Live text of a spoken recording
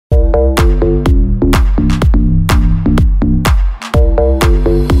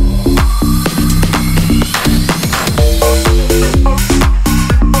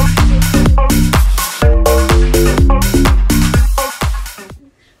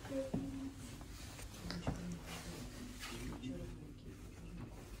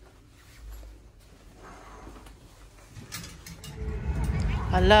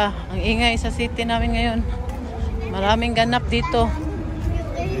Hala, ang ingay sa city namin ngayon. Maraming ganap dito.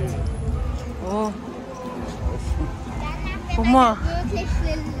 Oh. Puma.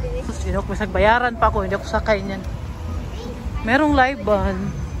 Bayaran pa ako, hindi ako sakay niyan. Merong live band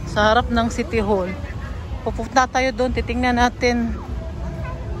sa harap ng City Hall. Pupunta tayo doon, titingnan natin.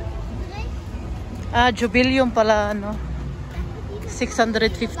 Jubileum pala, ano.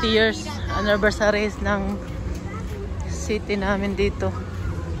 650 years anniversary ng city namin dito.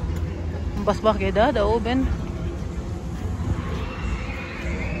 Bas bakeda da oven.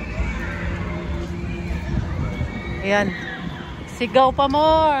 Ayan. Sigaw pa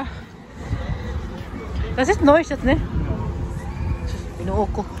more. Das ist neu jetzt, ne? Binuo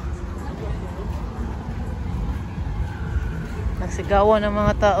ko. Nagsigawan ng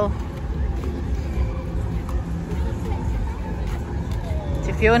mga tao.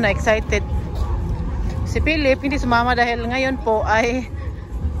 Si Fiona excited. Si Philip hindi sumama dahil ngayon po ay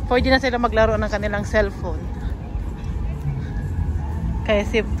pwede na sila maglaro ng kanilang cellphone. Kaya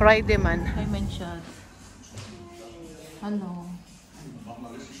si Friday man. Ay man siya. Ano?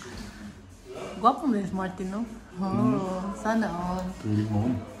 Gwapo mo yung Martin, no? Oh, sana all. Tulig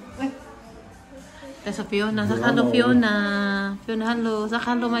mo. Kaya sa Fiona. Sakalo Fiona. Fiona, hello.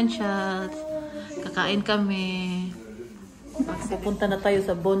 Sakalo man siya. Kakain kami. Pupunta na tayo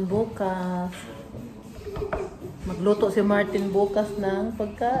sa Bon bukas. Magluto si Martin bukas ng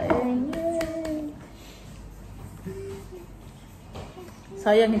pagkain. Yay!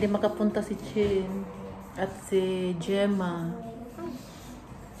 Sayang hindi makapunta si Chin at si Gemma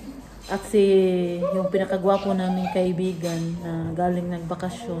at si yung pinakagwapo naming kaibigan na galing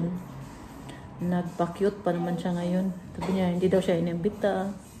nagbakasyon. Nagpa-cute pa naman siya ngayon. Sabi niya hindi daw siya inimbita.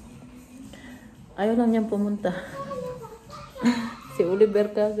 Ayaw lang niyang pumunta. Si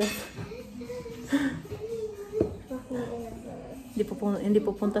Oliver kagas. Hindi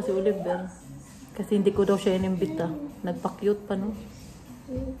pupunta si Oliver kasi hindi ko daw siya inimbita. Nagpa-cute pa, no?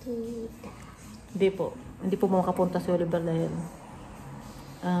 Hindi po makapunta si Oliver dahil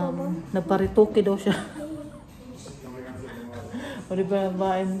nagparitoke daw siya. Oliver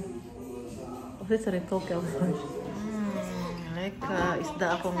bain. Okay, sa ritoke ako.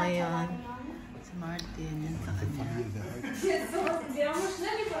 Isda ako ngayon. Si Martin, yan sa kanya.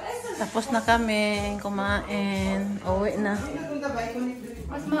 Tapos na kami kumain. Uwi na.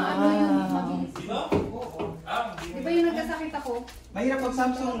 Mas maano yung di ba yung nagkasakit ako? Mahirap pag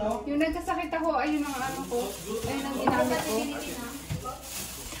Samsung, no? Yung nagkasakit ako, ayun ang ano ko. Ayun ang ginamit ko.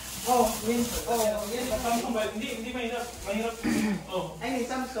 Yun sa Samsung ba? Hindi mahirap. Mahirap. Ay, may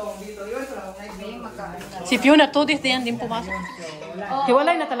Samsung dito. Yun lang. Si Fiona, 2 days din din pumasok.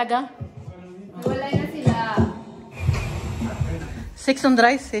 Hiwalay na talaga. Hiwalay na sila.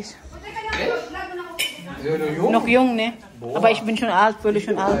 36. Nog jong, ne? Aber ich bin schon alt, völlig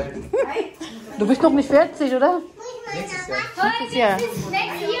schon alt. Du bist noch nicht 40, oder? Nächstes Jahr.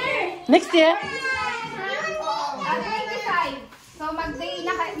 Next year! Next year? 25. So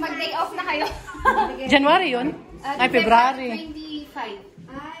mag-day off na kayo. January yun? Ay, February.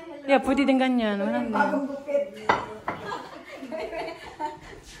 25. Yeah, pwede din ganyan.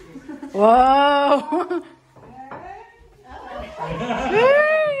 Wow!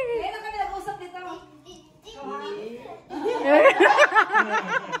 Kaya na kami nag-usap dito.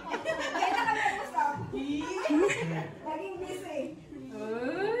 Kaya na kami nag-usap. Naging busy.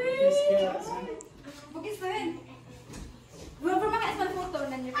 Bugis na rin. Wala mga esmal photo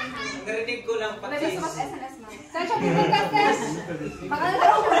na niyo kayo. Narinig ko lang pati. May gusto mas SNS mo. Saan siya pupunta, Tess? Baka na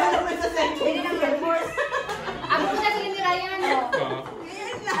tayo siya. Hindi nang report. Ako na sila ni Ryan, no?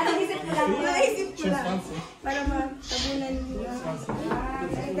 Anong isip ko lang? Naisip ko lang. Para matabunan nila.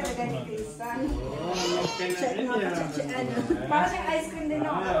 Ay, talaga ni Krista. Para siyang ice cream din,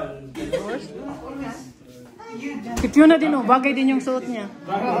 no? Si Fiona din, oh. Bagay din yung suot niya.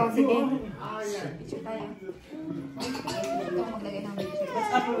 Oo, sige. Picture tayo. Ito, maglagay ng picture.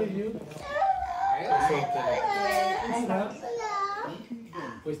 What's up with you?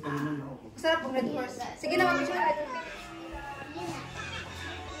 Sarap pong red horse. Sige na, mag-picture na red horse.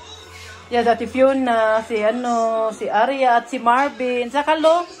 Yeah, dati Fiona, si Arya at si Marvin. Saka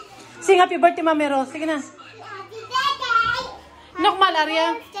lo, sing happy birthday, Mami Rose. Sige na. Happy birthday! Nokmal,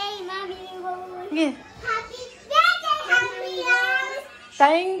 Arya. Birthday, Mommy Rose. Sige. Happy birthday, Happy Rose.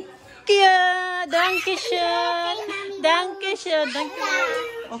 Thank you. Danke schön. Danke schön. Danke.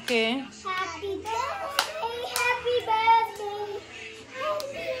 Okay. Happy birthday, happy birthday.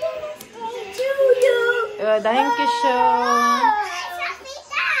 Happy birthday to you. Danke schön.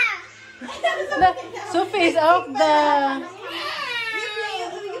 Sophie is out the...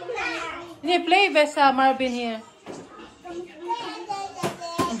 play best Marvin here.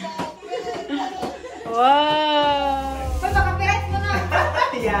 Wow! Hoy, baka pirate mo na.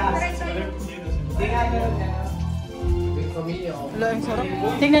 Yeah. Hindi nga meron na. Wala, ang sarap.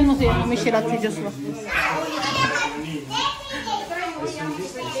 Tingnan mo si Michelle at si Joshua.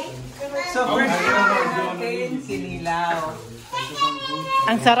 So, first natin, kinilaw.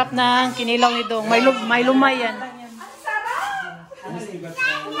 Ang sarap ng kinilaw nito. May lumay yan.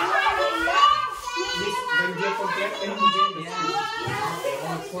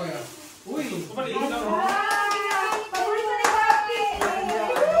 Uy,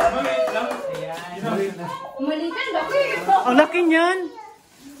 Umalikan, laki. Ang laki niyan.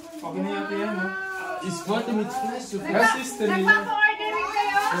 okay na yata yan, no? Is 40 minutes plus to fast sister Nila. Nagpapa-order rin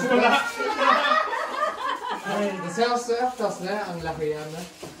kayo. The sales tas na ang laki yan na.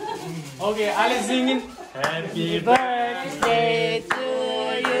 Okay, alle singen. Happy Birthday to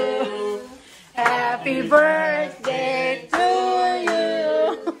you. Happy birthday to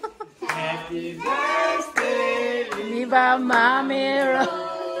you. Happy birthday. Viva Mami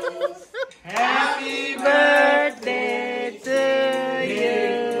Rose. Happy Birthday to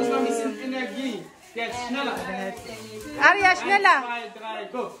you. Muss noch ein bisschen Energie. Jetzt schneller. Arya, schneller. 2, 3,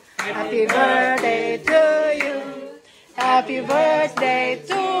 go. Happy birthday to you. Happy birthday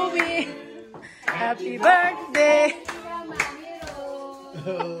to me. Happy birthday.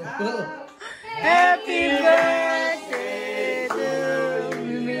 Happy birthday to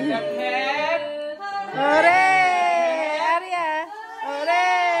me. Hooray! Arya!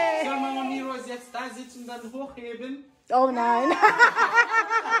 Hooray! Soll Mama Miros jetzt da sitzen und dann hochheben? Oh nein.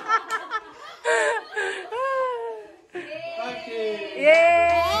 Okay.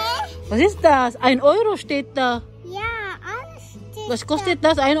 Yay! Was ist das? 1 Euro steht da. Ja, alles steht. Was kostet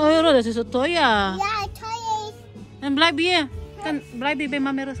das? 1 Euro? Das ist so teuer. Ja, teuer ist. Dann bleib hier. Dann bleib hier bei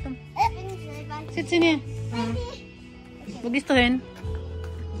Mami Rose. Komm. Sitz hier. Wo gehst du hin?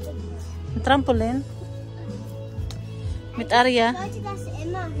 Ein Trampolin. Mit Arya. Ich sollte das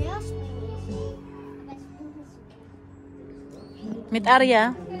immer hören. Mit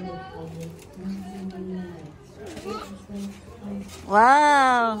Arya.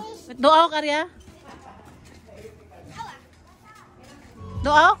 Wow. Du auch, Arya? Du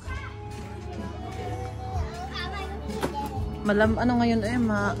auch? Ano ngayon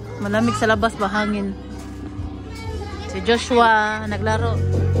malamig sa labas ba hangin. Si Joshua naglaro. Okay,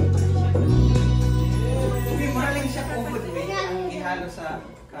 maraling siya ubod. Ihalo sa...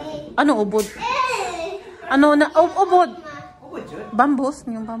 Ano ubod? Ano na ubod? Ubod yun? Bambus,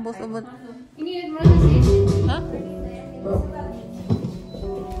 yung bambus ubod. Inilit mo na kasi. Ha?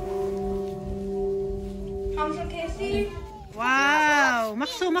 Hamsa kasi. Wow,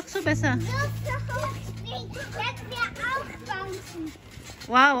 Makso besser. Jetzt wir auch bouncen.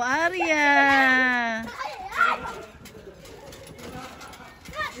 Wow, Arya.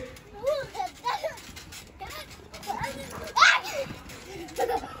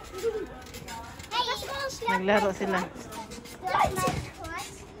 Naglaro sila.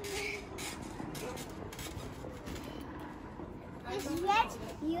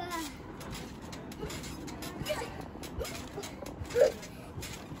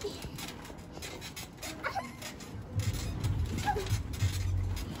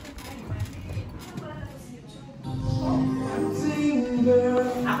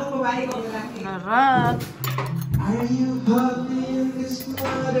 Ako babae ko lalaki. Harap. Are you happy in this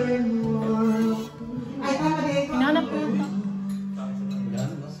modern world? Ay, tama din ko. Hinanap ko yun.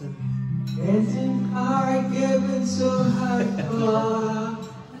 Isn't our given so hard?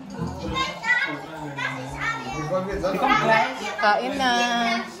 Kain na.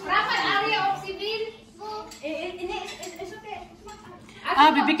 Rapat area of civil. It's okay.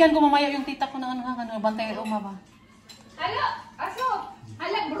 Bibigyan ko mamaya yung tita ko ng ano, bantay Roma ba? Halo, aso.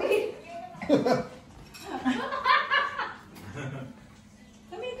 Hala, breed.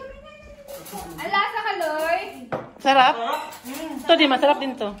 Kami na. Ala sa kaloy. Sarap? Ito din, masarap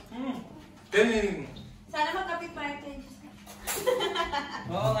din to. Sana magkapit pa ito.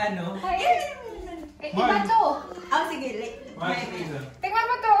 Oo nga, no? Iba to. Oh, sige. Tingnan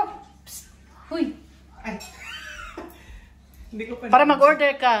mo to. Huy, Ay. Hindi ko pa... para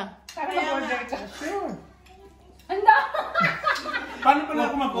mag-order ka. Para mag-order ka. Sure. Anda. Paano pala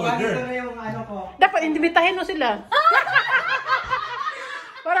ako mag-order? Ito na yung ano ko. Dapat inimbitahin mo sila.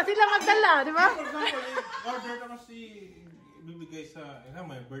 Para sila magdala, di ba? Order na kasi bibigay sa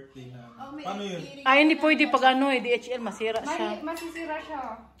may birthday na. Paano yun? Ay, hindi pwede pag ano DHL, masira siya. Masisira siya.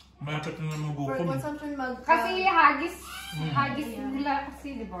 Malapit na naman magukom. Kasi hagis nila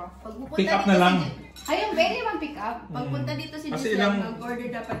kasi, di ba? Pick up na lang. Ayun, pwede naman pick up. Pagpunta dito si Kasi Giselle, ilang- mag-order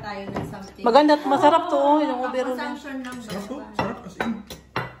dapat tayo ng something. Maganda at masarap to, yung Ang Uber na. consumption ng Sarap to. best. Sarap as in.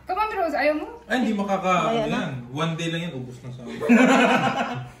 Come on, Rose, ayaw mo? Ay, hindi yan. One day lang yan, ubos na sa akin.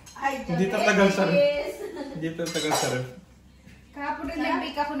 Hindi tatagal sa ref. Hindi tatagal sa ref. Kahapon rin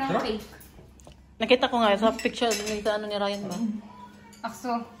nag-bake ako ng cake. Nakita ko nga sa picture ni Ryan ba?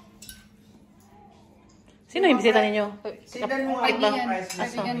 Akso. Sino yung bisita ninyo? Sidan mo ang price list.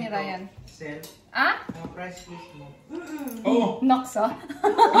 Kaibigan ni Ryan. Sel. Ah? Ang price list mo. Oo. Nokso.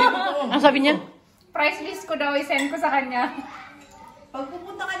 Ano sabi niya? Price list ko daw, i-send ko sa kanya. Pag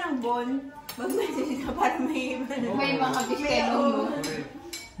pupunta ka ng Bon, mag-message ka para may mga bistelo mo.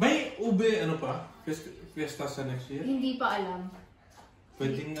 May ube, ano pa? Fiesta sa next year? Hindi pa alam.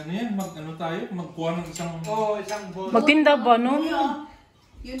 Pwedeng ano yan, magkuha ng isang... Oo, isang ball. Magtinda ba, no?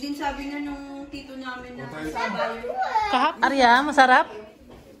 Yun din sabi na nung tito namin na sa bayo. Kahap? Arya, masarap?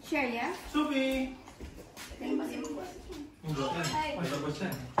 Share, yeah? Subi! Malabas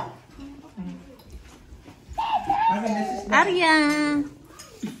yan. Arya!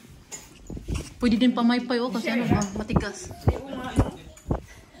 Pwede din pamaypay kasi ano ba? Matigas.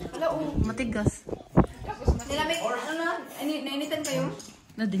 Matigas. Nilamig, nainitan kayo?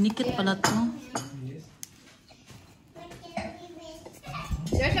 Dinikit pala to.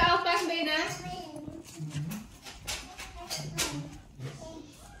 Siya outpass ba yun, ha?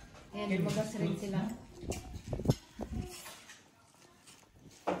 Ayan, lumagas rin sila.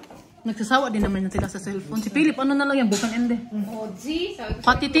 Nagsasawa din naman sila sa cellphone. Si Philip, ano na lang yan? Bukan ende. Oh, G.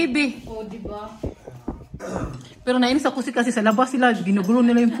 Pati TV. Oh, diba? Pero nainis ako kasi sa labas sila. Ginugulo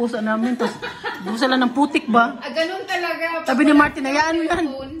nila yung pusa namin. Tapos gusto sila ng putik ba? Ah, ganun talaga. Sabi ni Martin, hayaan mo yan.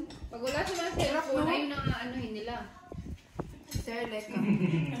 Pag wala sila sa cellphone, ayun ang aanohin nila. Sir, like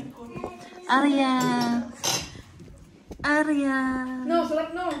Arya. Arya. No,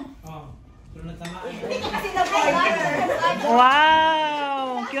 sulat no.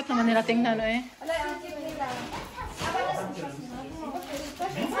 Wow! Cute naman nila tingnan, eh.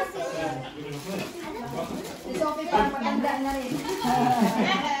 Si Sophie parang matanda na rin.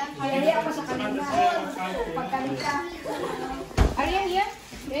 Kaya ako sa kanila. Pagkalita. Arya, here?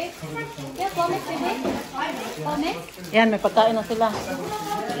 Okay. Yeah, comment, baby. Comment. Yan, may pagkain na sila.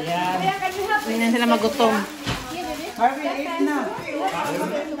 Hindi na sila magutom.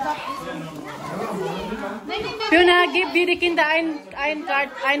 Fiona, give Bidikin the iron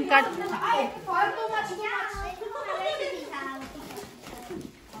card.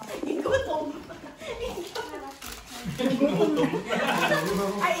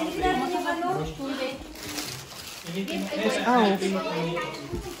 Oh.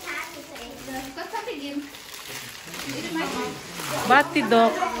 Bati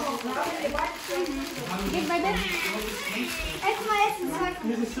dok. Give my best.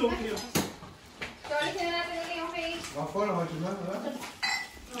 Sorry, natin ulit yung face.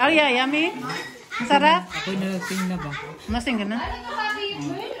 Arya, yummy? Masarap? Ako nalasing na ba? Masing ka na? Ano ito sabi?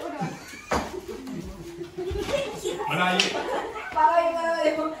 Bird or not? Malayo.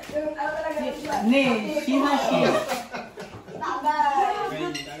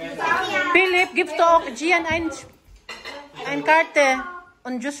 Philip, gibst du auch Gian ein Karte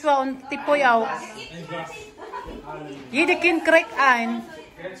und Joshua und Tipoy auch. Jede Kind kriegt ein.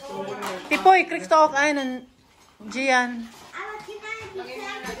 Tipoy, kriegst du auch einen? Gian.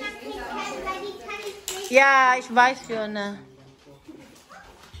 Ja, ich weiß schon.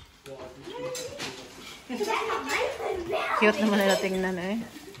 Cute naman nila tingnan, eh.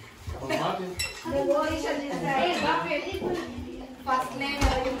 Fast lane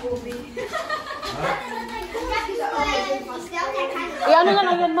na yung movie. Eh, ano na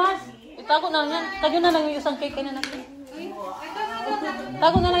lang yan, Mas? Itago na lang yan. Tago na lang yung isang cake na natin.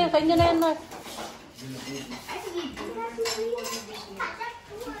 Tago na lang yan. Sa inyo na yan, Mas.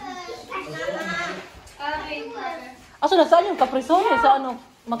 Aso na, saan yung Caprisone? Sa ano?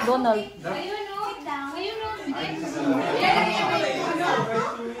 McDonald's? Ayun o. Ayun o.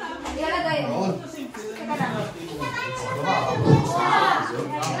 Ilalagay. Teka lang.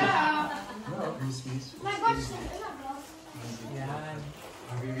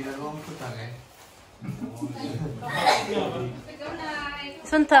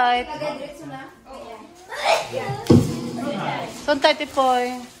 Gesundheit. Gesundheit, Tipoy.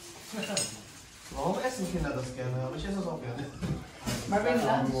 Warum essen Kinder das gerne? Aber ich esse das auch gerne. Marvin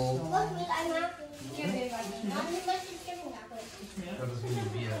lang. Das ist wie ein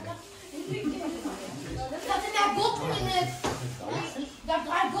Bier. Dat er daar botten in is. Daar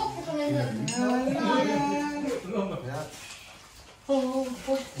 3 botten in is. Ja.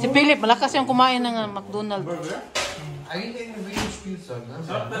 Si Philip, malakas yung kumain ng McDonald's. Eigentlich will ich Spielzeug, ne?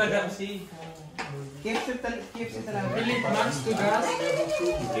 Sarap talaga kasi. KFC talaga. Philip, Max, to gas.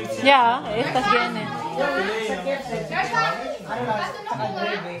 Yeah, estas yan eh.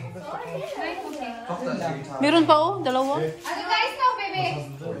 Meron pa oh, dalawa. Ano guys now,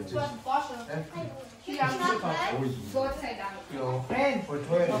 baby? Go outside out. Friend,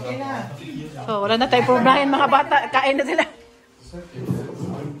 okay na. So, wala na tayong problemahin mga bata. Kain na sila.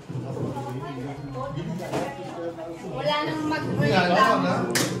 Wala nang mag-reklamo.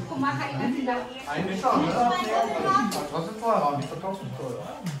 Kumakain na sila. Eigentlich schon, ne? Was ist teuer? Die verkaufen teuer.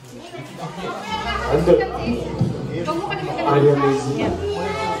 Huwag mo ka naman ganun.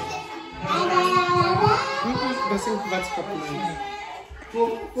 Das sind Quatschkappen.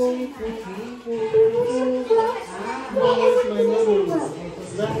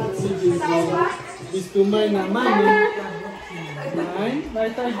 Bist du meine Mami? Nein,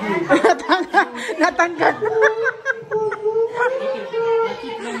 weiter geht's. Natanggal.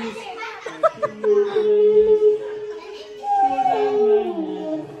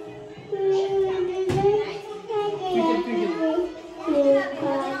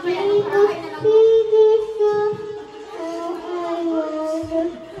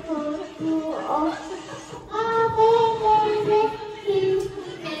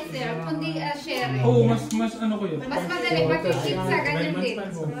 Kundi share. Oo, mas ano ko yun. Mas madali, pati pizza, ganyan din.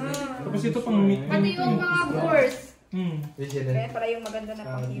 Tapos ito pang meat. Pati yung mga course. Kaya para yung maganda na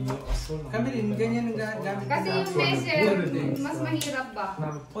pang-iwa. Kami din, ganyan ang gamit. Kasi yung measure, mas mahirap ba?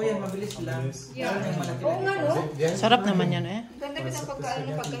 O yan, mabilis lang. Yeah. Oo nga, no? Sarap naman yan eh. Ganda ka ng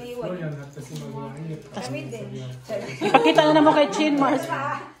pagkahiwa. Kami din. Ipakita na naman kay Chin Mars.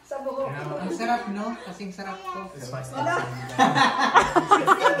 Sa buhok. Ang sarap, no? Kasing sarap ko.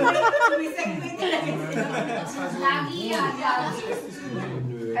 Lagi yan, lagi.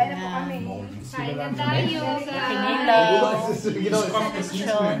 Kaya na po kami. Kain na tayo sa... Kinilaw.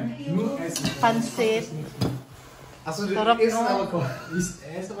 Pansit. Sarap no?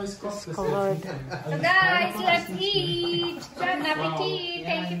 Covered. So guys, let's eat. Bon appetit.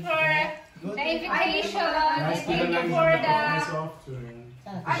 Thank you for the invitation. And thank you for the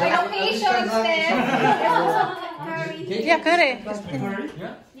location, Steph. Yeah, curry.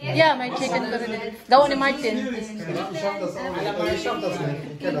 Yeah, my chicken curry. Gawa ni Martin.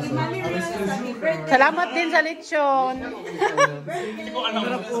 Salamat din sa lechon.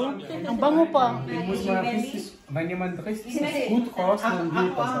 Ang bango pa. Wenn jemand richtig gut kocht, dann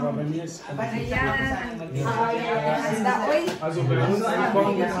geht das, aber bei mir ist also bei uns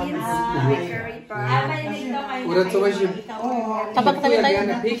kochen wir Oder zum Beispiel, Tabak tayo tayo.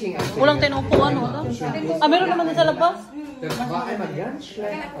 Peking. Walang tayong upuan, no? Ah, meron naman din sa labas? Das war einmal ganz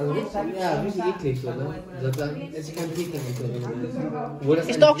schlecht. Also, ja, richtig eklig, so, ne? Da esse ich kein Peking.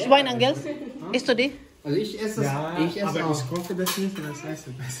 Ist du auch Schwein, Angels? Isst du die? Also, ich esse es. ja, Ich esse aber auch. ich koche das nicht, das heißt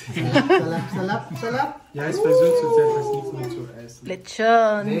das. Salat. Ja, ich versuche zurzeit das nicht mehr zu essen.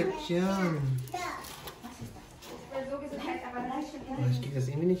 Lechon. Mädchen. Ich krieg das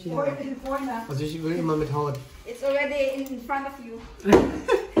irgendwie nicht hin. Also, ich will immer mit Haut. It's already in front of you.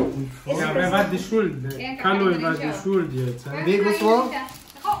 Ja, wer war die Schuld? Carlo war die Schuld jetzt. Vegas mo?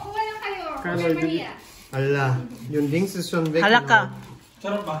 Kuha lang kayo. Carlo, Allah, yung Dings ist schon weg. Halaka.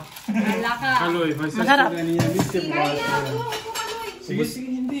 Sarap ba? Carlo, was hast Masarap. du denn hier mitgebracht? Sige,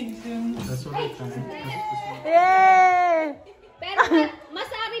 hindi. Das war lecker. Yay! Pero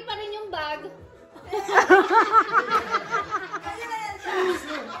masari pa rin yung bag.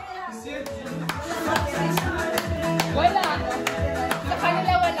 Wala. Sa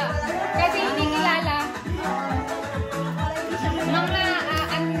kanila wala. Kasi hindi kilala. Mga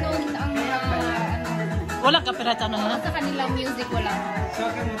unknown ang Walang copyright ano na? sa kanilang music wala.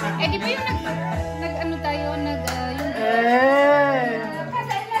 Eh di ba yung nag-ano tayo, yung...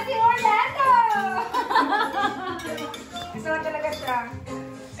 Kasal na si Orlando! Kasama talaga siya.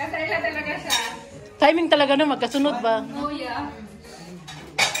 Kasal na talaga siya. Timing talaga no, magkasunod ba? Oh yeah.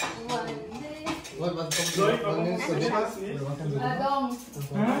 Was kommt Dong.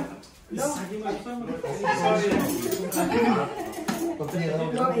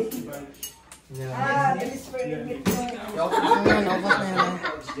 Bilis for it.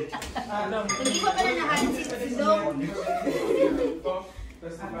 Hindi pa pala nahansin si Dong.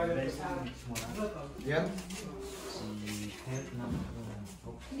 Ja?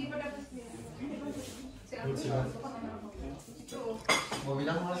 Hindi pa tapos niya. Wo, wie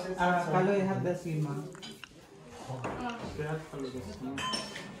lange war das jetzt? Carlo, you have the same, ma.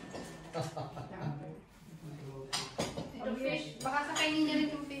 Yung fish, baka kakainin niya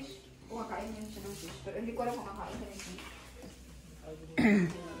rin yung fish. O, kakain niya siya ng fish. Pero hindi ko alam kung kakain siya ng fish.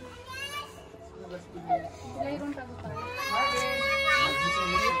 Layron tago tayo.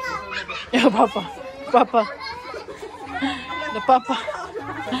 Yeah, Papa. Papa. The Papa.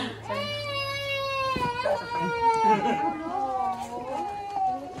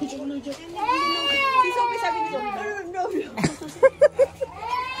 Si Sophie sabi ni Sophie, no.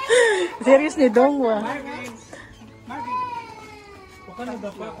 Seriously, dong. Baka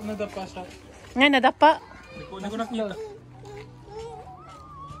nadapa siya. Nga, nadapa. Hindi ko nakita.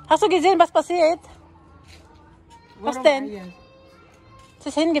 Hasog izin, bas pasit. Pasten.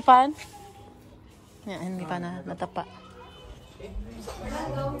 Sisin, gipan. Yan, hindi pa na natapa.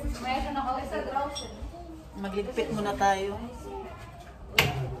 Magligpit muna tayo.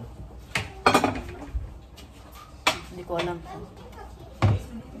 Hindi ko alam.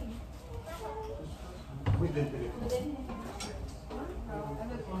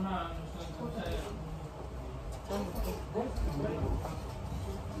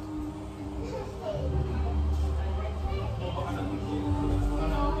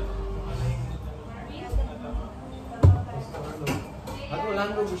 Hat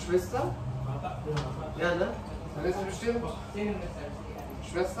Orlando Geschwister? Ja, ne? Hat er bestimmt?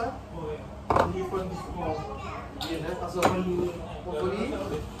 Schwester? Hier, ne? Achso, Popoli?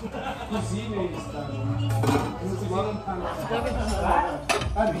 Cousine ist da.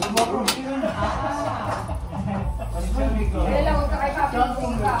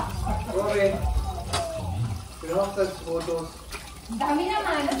 Sorry. Für Hochzeitsfotos. Dami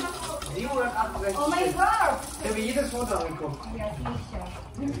naman. 768. Oh my God! Ich habe jedes Foto angeguckt.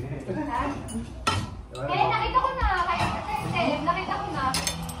 Eh, nakita ko na. Nakita ko na.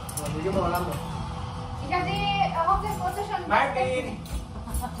 Bigyan mo Orlando. Kasi ako sa photo siya. Martin!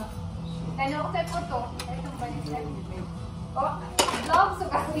 Ano ako sa photo? Itong balik. Oh, vlog. So,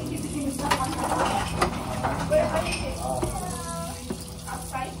 kasi where is it?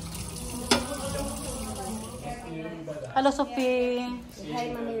 Outside? Hello, Sophie.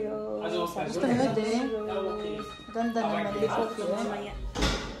 Hi, Mami Rose. Gusto nyo din? Ganda naman yung Sophie.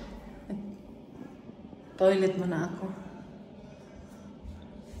 Toilet muna ako.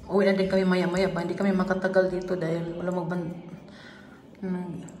 Uwi na din kami maya-maya pa. Hindi kami makatagal dito dahil wala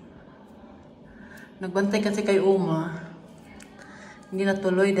nagbantay kasi kay Uma. Hindi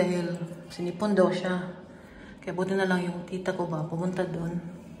natuloy dahil sinipon daw siya. Kaya buti na lang yung tita ko ba pumunta doon.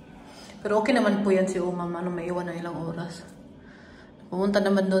 Pero okay naman po yan si Uma. May iwan na ilang oras. Pumunta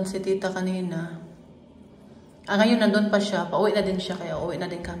naman doon si tita kanina. Ngayon nandun pa siya. Pauwi na din siya kaya uwi na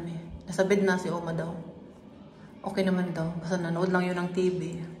din kami. Nasa bed na si Uma daw. Okay naman daw. Basta nanood lang yun ng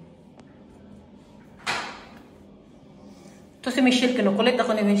TV. Ito si Michelle. Kinukulit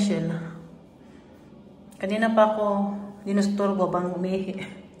ako ni Michelle. Kanina pa ako dinusturbo bang umihi.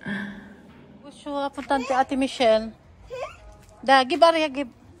 Gusto puntan ti Ate Michelle. Da, give Arya,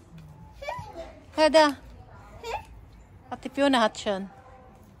 give. Kada. Ate Fiona hat siyan.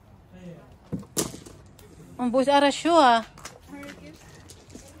 Ang buwis Arashua.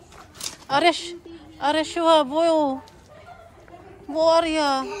 Arashua, boyo. Bo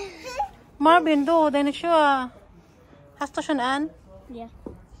Arya. Marvin, do. Dahil na siya. Hasto siya naan? Yeah.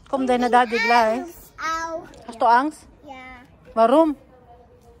 Kom dahil na dadig lai. Hasto angs? Yeah. Marum.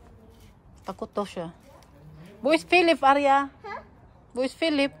 Takot to siya. Buwis Philip, Arya. Buwis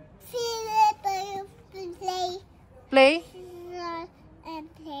Philip. Play? And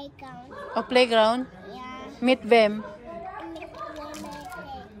playground. O playground? Yeah. Meet them.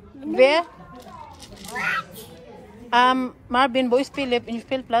 Where? Marvin, boys Philip, in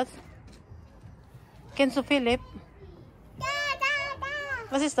Phil Plus. Kenzo Philip.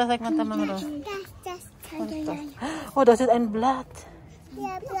 Was ist das? Sag mal, Mama. Oh, das ist ein Blatt.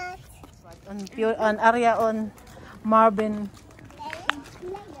 Yeah, black. On Arya on Marvin.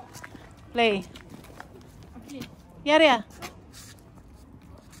 Play. Arya.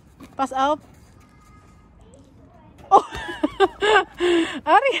 Pass out. Oh.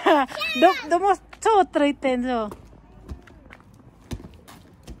 Arya. Du musst zutreten so.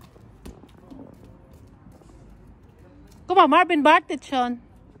 Guck mal, Marvin wartet schon.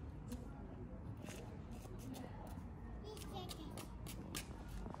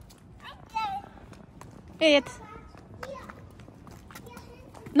 Hey, jetzt.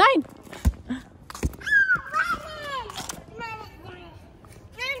 Nein.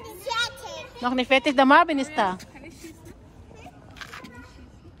 Noch nicht fertig, der Marvin ist da.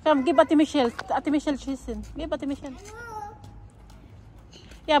 Komm, gib Ate Michelle schießen. Gib Ate Michelle.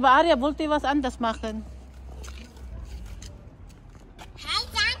 Ja, aber Arya wollte was anderes machen.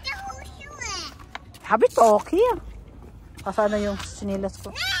 Hab ich doch hier. Asa na yung sinilas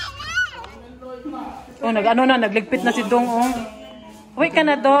ko. Oh, nagligpit na si Dong. Oh. Uwi ka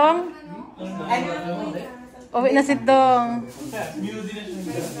na, Dong. Uwi na si Dong.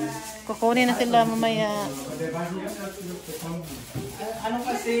 Kukunin na sila mamaya. Ano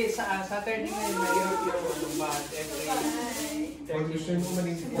kasi sa Saturday ngayon, mayroon yung bad every Gusto mo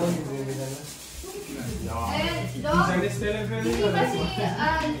manig-ipon. Hindi ba si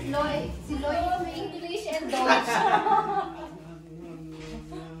Loy yung English and Dutch?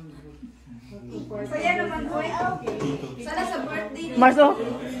 Saya naman boy. Sana sa birthday. Marso,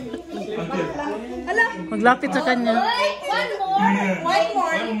 Hala. maglapit sa kanya.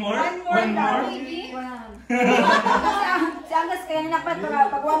 One more. Baby. Si Angas kaya napat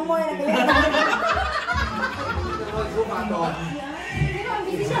pag one more na kayo.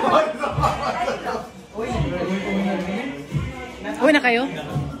 Uwi na kayo?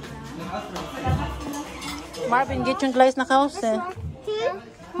 Marvin, get yung glass na kause.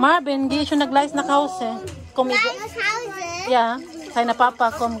 Marvin, get yung glass na kause. Kom ik. Ja, kaya na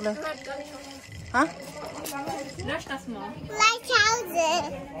papa, kom glas. Ha?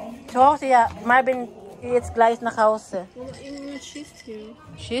 Zo, ja, Marvin, it's glass na kause.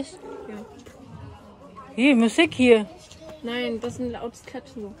 Schießt? Ja. Hier, Musik hier. Nein, das ist ein lautes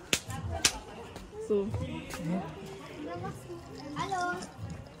Klatschen. So. Hallo.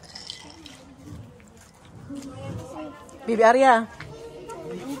 Bibi Arya.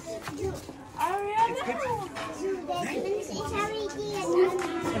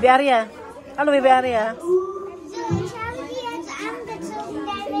 Bibi Arya. Hallo Bibi Arya.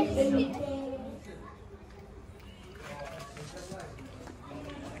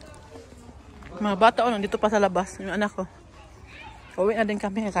 Mga bata o, nandito pa sa labas. Yung anak ko. Uwi na din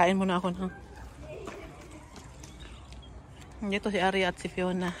kami. Kain muna ako ng... Dito si Arya at si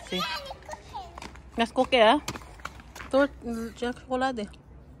Fiona. Si... Ngas cookie ah. Tort, chocolate.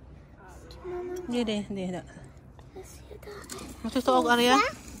 Hindi. Musis to og Arya?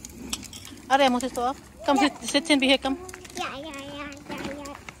 Arya, musis to og? Come, sit in here, come. Ja.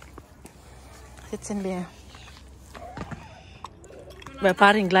 Sit in here. Ba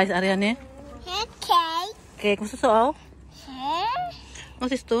paring glass Arya ne? Okay. Kijk, musis to og?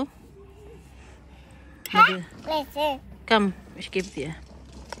 Musis to? Lekker. Come, ich gebe dir.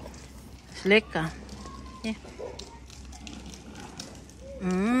 Ist lecker. Yeah.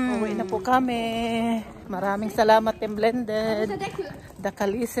 Uwi na po kami. Maraming salamat Team Blended. The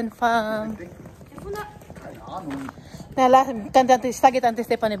Kalisen Farm. Tante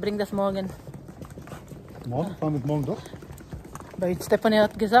Stephanie bring das morgen. Morgen? Fahren wir morgen doch? Weil Stephanie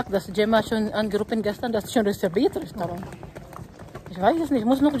hat gesagt, dass Gemma schon angerufen gestern, dass schon reserviert ist. Ich weiß es nicht,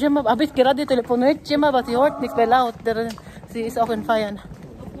 muss noch Gemma, habe ich gerade telefoniert, Gemma, aber sie hört nichts mehr laut. Sie ist auch in Feiern.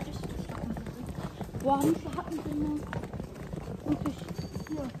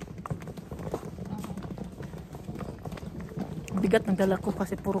 Bigat ng dala ko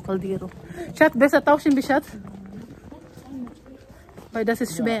kasi puro kaldero. Schat, besser tauschen wir, Schatz? Weil das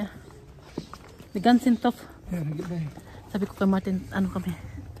ist schwer. Die ganzen Topf. Sabi ko kay Martin, ano kami?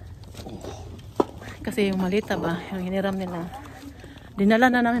 Kasi yung malita ba, yung hiniram nila. Dinala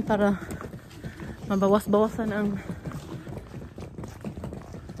na namin para mabawas-bawasan ang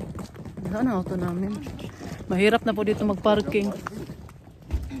saan ang auto namin. Mahirap na po dito mag-parking.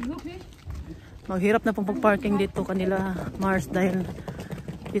 Maghirap na po mag-parking dito kanila Mars dahil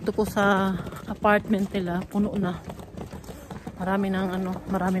dito po sa apartment nila puno na. Marami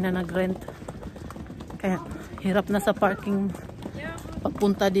na nag-rent. Kaya hirap na sa parking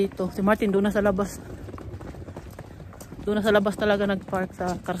pagpunta dito. Si Martin doon na sa labas. Doon na sa labas talaga nag-park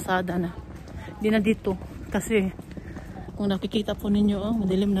sa karsada na. Hindi na dito kasi kung nakikita po ninyo,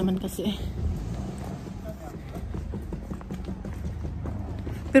 madilim naman kasi.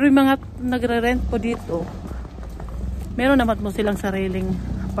 Pero yung mga nagre-rent po dito, meron naman mo silang sariling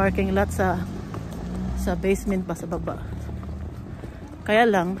parking lot sa basement pa sa baba. Kaya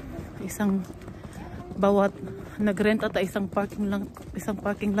lang, bawat nag-rent ata isang parking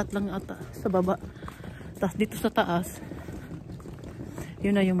lot lang ata sa baba. Tapos dito sa taas,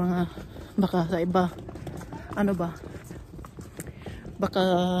 yun na yung mga baka sa iba, baka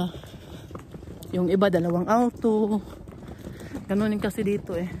yung iba dalawang auto. Ganunin kasi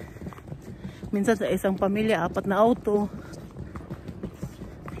dito eh. Minsan sa isang pamilya, 4 na auto.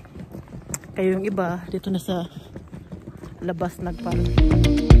 Kaya yung iba, dito na sa labas nagpark.